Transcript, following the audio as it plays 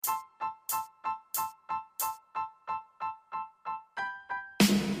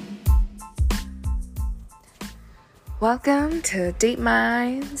Welcome to Date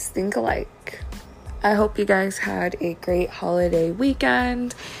Minds Think Alike. I hope you guys had a great holiday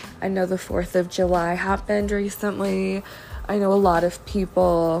weekend. I know the 4th of July happened recently. I know a lot of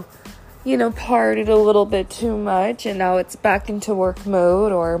people, partied a little bit too much, and now it's back into work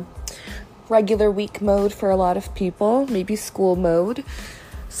mode or regular week mode for a lot of people, maybe school mode.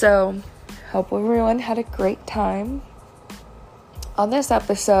 So, hope everyone had a great time. On this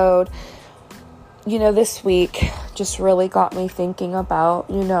episode, this week just really got me thinking about,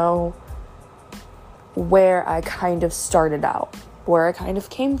 where I kind of started out, where I kind of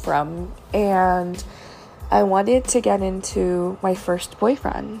came from. And I wanted to get into my first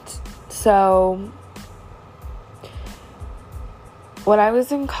boyfriend. So when I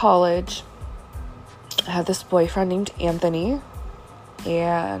was in college, I had this boyfriend named Anthony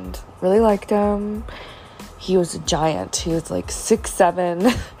and really liked him. He was a giant. He was like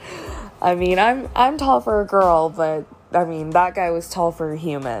 6'7". I mean, I'm tall for a girl, but that guy was tall for a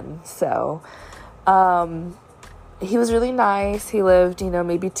human. So, he was really nice. He lived,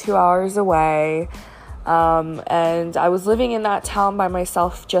 maybe 2 hours away. And I was living in that town by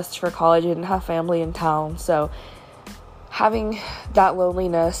myself just for college. I didn't have family in town. So having that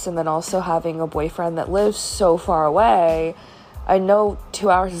loneliness and then also having a boyfriend that lives so far away, I know 2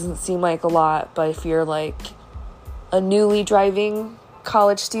 hours doesn't seem like a lot, but if you're like a newly driving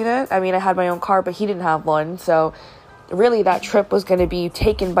college student, I had my own car, but he didn't have one, so really that trip was going to be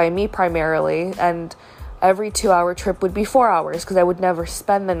taken by me primarily, and every 2 hour trip would be 4 hours because I would never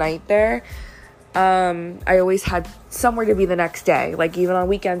spend the night there. I always had somewhere to be the next day. Like even on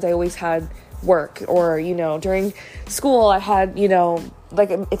weekends I always had work, or during school I had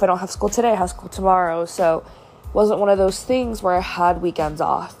like if I don't have school today I have school tomorrow, so it wasn't one of those things where I had weekends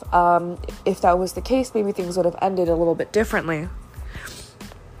off. If that was the case, maybe things would have ended a little bit differently.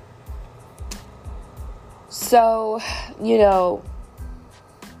 So,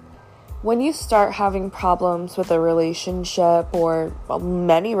 when you start having problems with a relationship or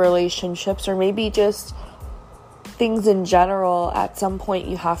many relationships, or maybe just things in general, at some point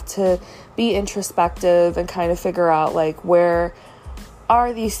you have to be introspective and kind of figure out like, where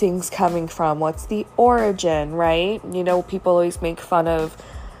are these things coming from? What's the origin, right? People always make fun of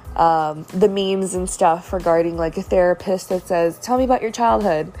the memes and stuff regarding like a therapist that says, tell me about your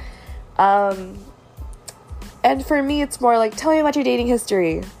childhood. And for me, it's more like, tell me about your dating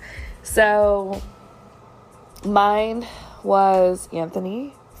history. So, mine was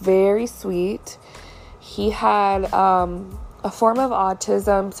Anthony. Very sweet. He had a form of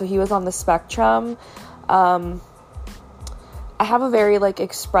autism, so he was on the spectrum. I have a very,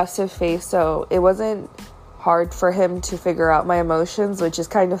 expressive face, so it wasn't hard for him to figure out my emotions, which is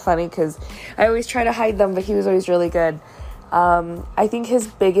kind of funny because I always try to hide them, but he was always really good. I think his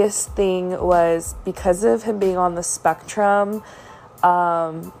biggest thing was because of him being on the spectrum,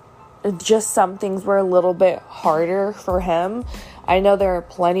 just some things were a little bit harder for him. I know there are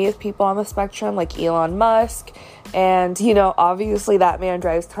plenty of people on the spectrum like Elon Musk, and obviously that man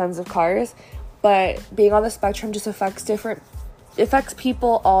drives tons of cars, but being on the spectrum just affects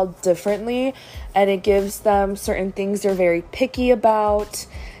people all differently, and it gives them certain things they're very picky about,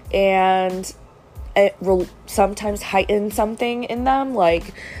 and it will sometimes heighten something in them.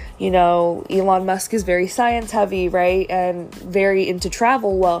 Like, Elon Musk is very science heavy, right? And very into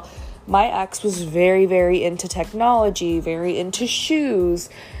travel. Well, my ex was very, very into technology, very into shoes.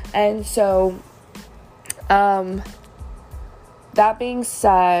 And so, that being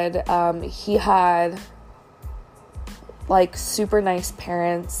said, he had super nice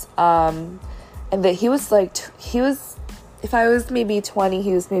parents. And that he was if I was maybe 20,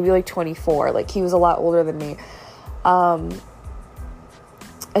 he was maybe 24. He was a lot older than me. And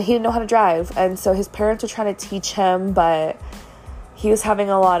he didn't know how to drive. And so his parents were trying to teach him, but he was having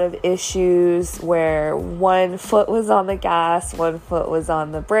a lot of issues where one foot was on the gas, one foot was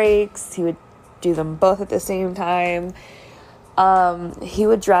on the brakes. He would do them both at the same time. He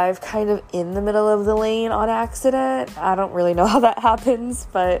would drive kind of in the middle of the lane on accident. I don't really know how that happens,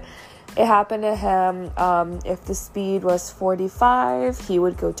 but it happened to him. If the speed was 45, he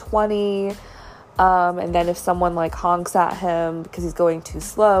would go 20. And then if someone honks at him because he's going too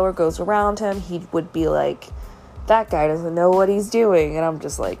slow or goes around him, he would be like, that guy doesn't know what he's doing. And I'm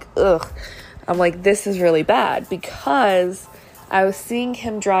just like, ugh. I'm like, this is really bad, because I was seeing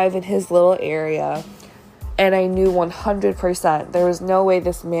him drive in his little area, and I knew 100% there was no way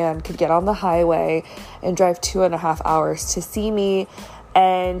this man could get on the highway and drive 2.5 hours to see me.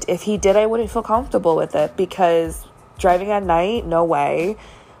 And if he did, I wouldn't feel comfortable with it, because driving at night, no way.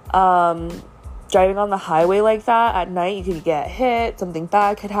 Driving on the highway like that at night, you could get hit, something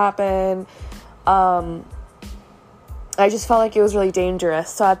bad could happen. I just felt like it was really dangerous.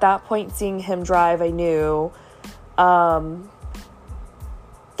 So at that point, seeing him drive, I knew there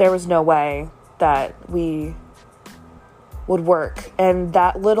was no way that we would work. And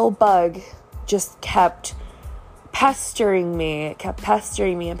that little bug just kept pestering me. It kept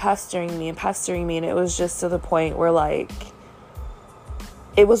pestering me and pestering me and pestering me. And it was just to the point where, like,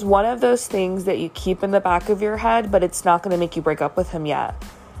 it was one of those things that you keep in the back of your head, but it's not going to make you break up with him yet.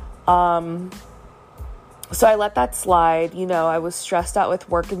 So I let that slide. You know, I was stressed out with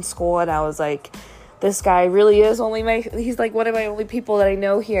work and school, and I was like, this guy really is he's like one of my only people that I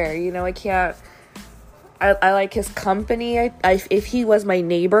know here. You know, I like his company. If he was my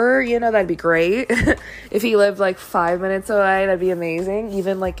neighbor, you know, that'd be great. If he lived like 5 minutes away, that'd be amazing.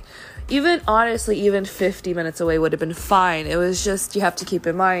 Honestly, even 50 minutes away would have been fine. It was just, you have to keep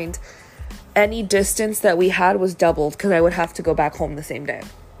in mind, any distance that we had was doubled because I would have to go back home the same day.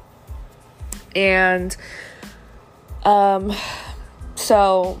 And,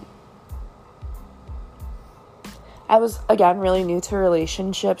 so I was, again, really new to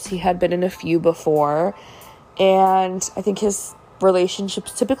relationships. He had been in a few before, and I think his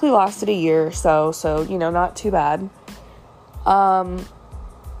relationships typically lasted a year or so, you know, not too bad.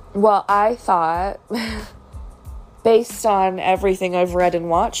 Well, I thought, based on everything I've read and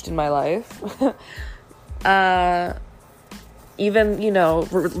watched in my life, even, you know,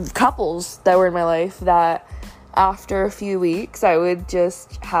 couples that were in my life, that after a few weeks, I would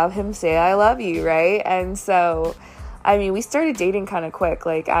just have him say, I love you, right? And so, I mean, we started dating kind of quick.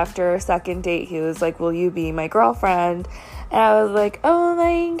 Like, after a second date, he was like, will you be my girlfriend? And I was like, oh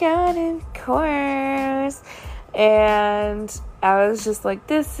my God, of course. And I was just like,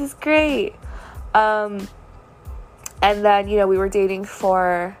 this is great. And then, you know, we were dating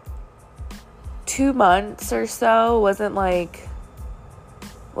for 2 months or so. Wasn't like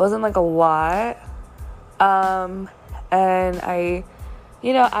a lot. And I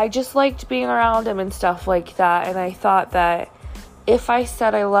just liked being around him and stuff like that. And I thought that if I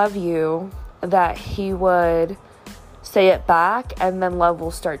said I love you, that he would say it back, and then love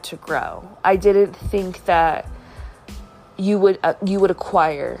will start to grow. I didn't think that you would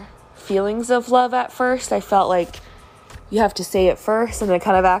acquire feelings of love at first. I felt like you have to say it first and it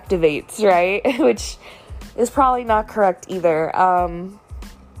kind of activates, right? Which is probably not correct either.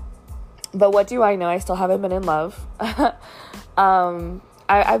 But what do I know? I still haven't been in love.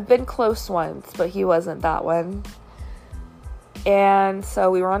 I've been close once, but he wasn't that one. And so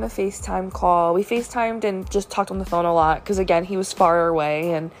we were on a FaceTime call. We FaceTimed and just talked on the phone a lot because, again, he was far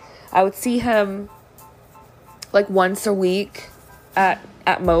away, and I would see him like once a week at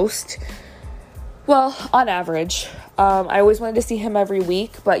most. Well, on average. I always wanted to see him every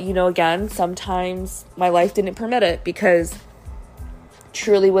week, but, you know, again, sometimes my life didn't permit it because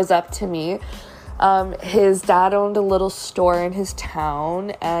truly was up to me. His dad owned a little store in his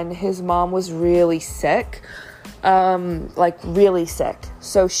town, and his mom was really sick. Like really sick.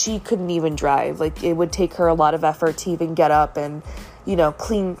 So she couldn't even drive. Like, it would take her a lot of effort to even get up and, you know,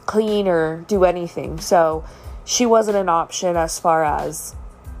 clean or do anything. So she wasn't an option as far as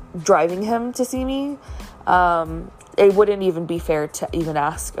driving him to see me. It wouldn't even be fair to even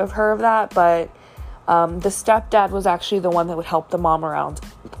ask of her of that, but the stepdad was actually the one that would help the mom around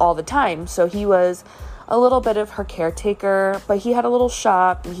all the time. So he was a little bit of her caretaker, but he had a little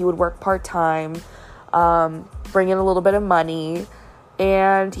shop and he would work part-time, bring in a little bit of money,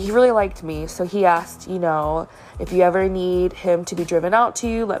 and he really liked me. So he asked, you know, if you ever need him to be driven out to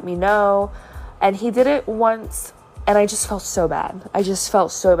you, let me know. And he did it once, and I just felt so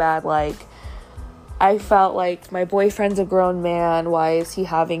bad. Like, I felt like my boyfriend's a grown man. Why is he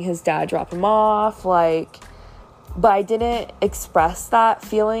having his dad drop him off? Like, but I didn't express that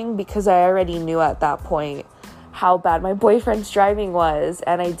feeling because I already knew at that point how bad my boyfriend's driving was,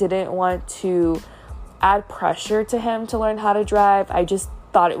 and I didn't want to add pressure to him to learn how to drive. I just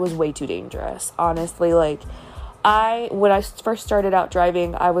thought it was way too dangerous, honestly. Like, when I first started out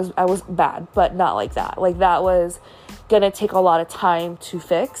driving, I was bad, but not like that. Like, that was gonna take a lot of time to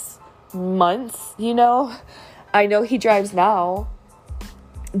fix, months, you know. I know he drives now,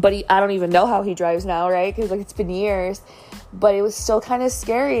 but I don't even know how he drives now, right? Because, like, it's been years, but it was still kind of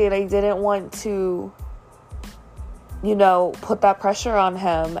scary, and I didn't want to, you know, put that pressure on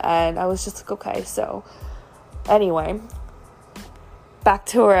him. And I was just like, okay. So anyway, back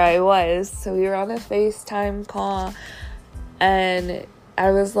to where I was. So we were on a FaceTime call, and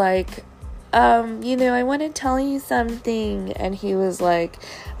I was like, you know, I want to tell you something. And he was like,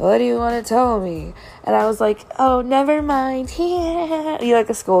 what do you want to tell me? And I was like, oh, never mind. Yeah. You're like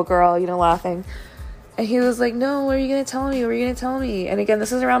a schoolgirl, you know, laughing. And he was like, no, what are you going to tell me? And again,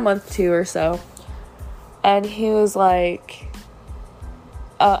 this is around month 2 or so. And he was like,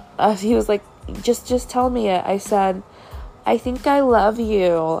 just tell me it. I said, I think I love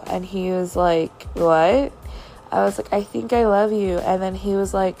you. And he was like, what? I was like, I think I love you. And then he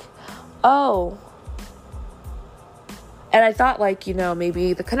was like, oh. And I thought, like, you know,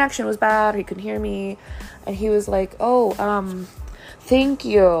 maybe the connection was bad, or he couldn't hear me. And he was like, oh, thank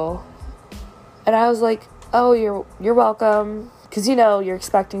you. And I was like, oh, you're welcome. Because, you know, you're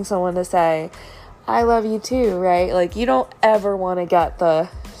expecting someone to say, I love you too, right? Like, you don't ever want to get the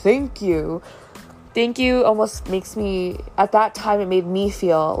thank you. Thank you almost makes me, at that time, it made me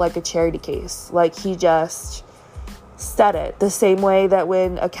feel like a charity case. Like, he just said it the same way that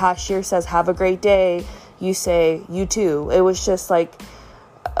when a cashier says, have a great day, you say, you too. It was just like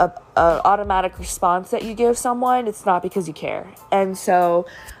a automatic response that you give someone. It's not because you care. And so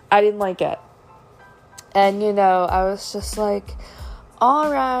I didn't like it. And, you know, I was just like,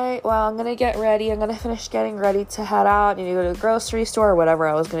 all right, well, I'm going to get ready. I'm going to finish getting ready to head out. You need to go to the grocery store or whatever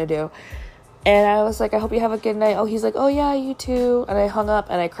I was going to do. And I was like, I hope you have a good night. Oh, he's like, oh, yeah, you too. And I hung up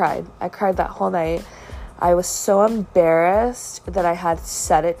and I cried. I cried that whole night. I was so embarrassed that I had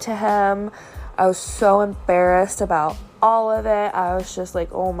said it to him. I was so embarrassed about all of it. I was just like,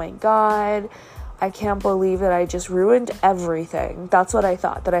 oh, my God. I can't believe that I just ruined everything. That's what I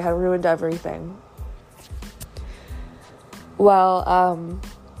thought, that I had ruined everything. Well,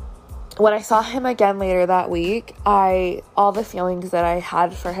 when I saw him again later that week, all the feelings that I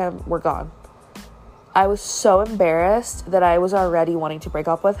had for him were gone. I was so embarrassed that I was already wanting to break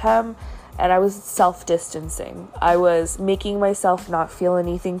up with him, and I was self-distancing. I was making myself not feel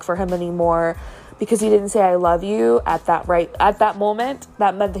anything for him anymore because he didn't say I love you at that moment.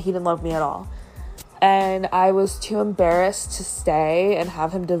 That meant that he didn't love me at all. And I was too embarrassed to stay and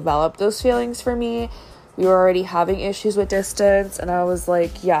have him develop those feelings for me. We were already having issues with distance, and I was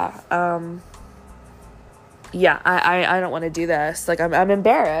like, I don't want to do this. Like, I'm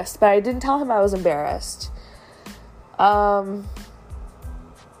embarrassed, but I didn't tell him I was embarrassed.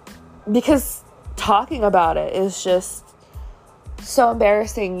 Because talking about it is just so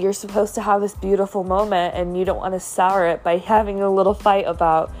embarrassing. You're supposed to have this beautiful moment, and you don't want to sour it by having a little fight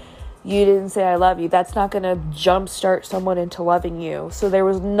about you didn't say I love you. That's not going to jumpstart someone into loving you. So there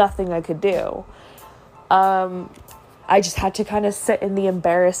was nothing I could do. I just had to kind of sit in the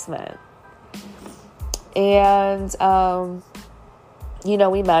embarrassment. And, you know,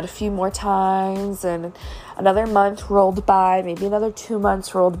 we met a few more times, and another month rolled by, maybe another 2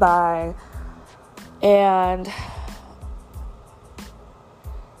 months rolled by, and,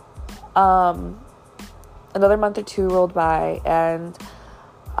 another month or two rolled by, and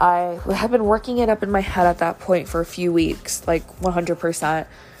I had been working it up in my head at that point for a few weeks, like 100%.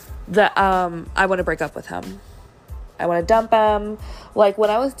 That I want to break up with him. I want to dump him. Like, when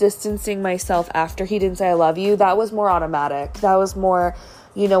I was distancing myself after he didn't say I love you, that was more automatic. That was more,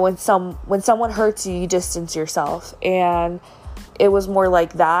 you know, when someone hurts you, you distance yourself. And it was more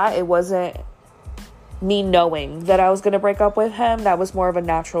like that. It wasn't me knowing that I was going to break up with him. That was more of a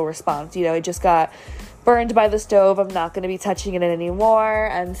natural response. You know, it just got burned by the stove. I'm not going to be touching it anymore.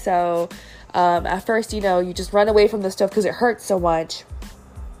 And so at first, you know, you just run away from the stove because it hurts so much.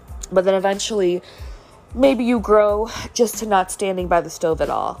 But then eventually, maybe you grow just to not standing by the stove at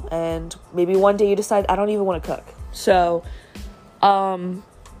all. And maybe one day you decide, I don't even want to cook. So, I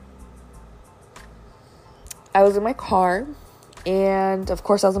was in my car. And, of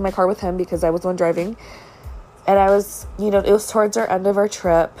course, I was in my car with him because I was the one driving. And I was, you know, it was towards our end of our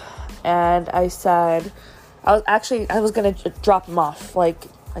trip. And I said, I was going to drop him off. Like,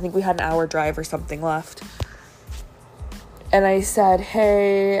 I think we had an hour drive or something left. And I said,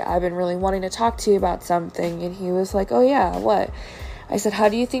 hey, I've been really wanting to talk to you about something. And he was like, oh, yeah, what? I said, how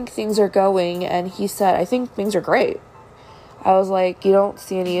do you think things are going? And he said, I think things are great. I was like, you don't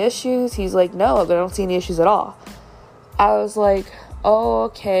see any issues? He's like, no, I don't see any issues at all. I was like, oh,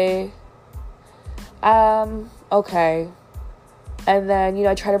 okay. Okay. And then, you know,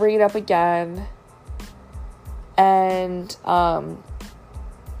 I try to bring it up again. And,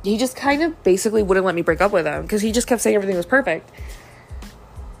 he just kind of basically wouldn't let me break up with him because he just kept saying everything was perfect.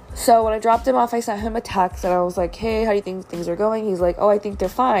 So when I dropped him off, I sent him a text and I was like, hey, how do you think things are going? He's like, oh, I think they're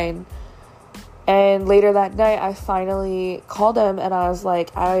fine. And later that night, I finally called him and I was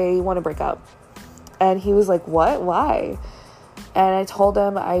like, I want to break up. And he was like, what? Why? And I told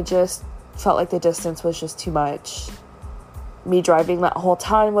him I just felt like the distance was just too much. Me driving that whole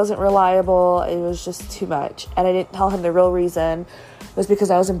time wasn't reliable. It was just too much. And I didn't tell him the real reason was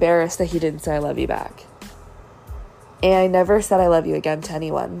because I was embarrassed that he didn't say I love you back. And I never said I love you again to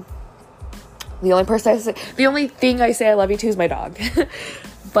anyone. The only thing I say I love you to is my dog.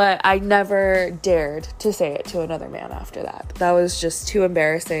 But I never dared to say it to another man after that. That was just too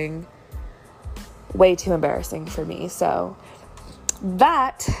embarrassing. Way too embarrassing for me. So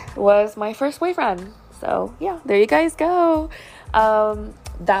that was my first boyfriend. So yeah, there you guys go.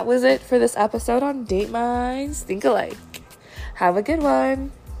 That was it for this episode on Date Minds Think Alike. Have a good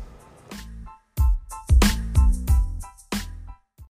one.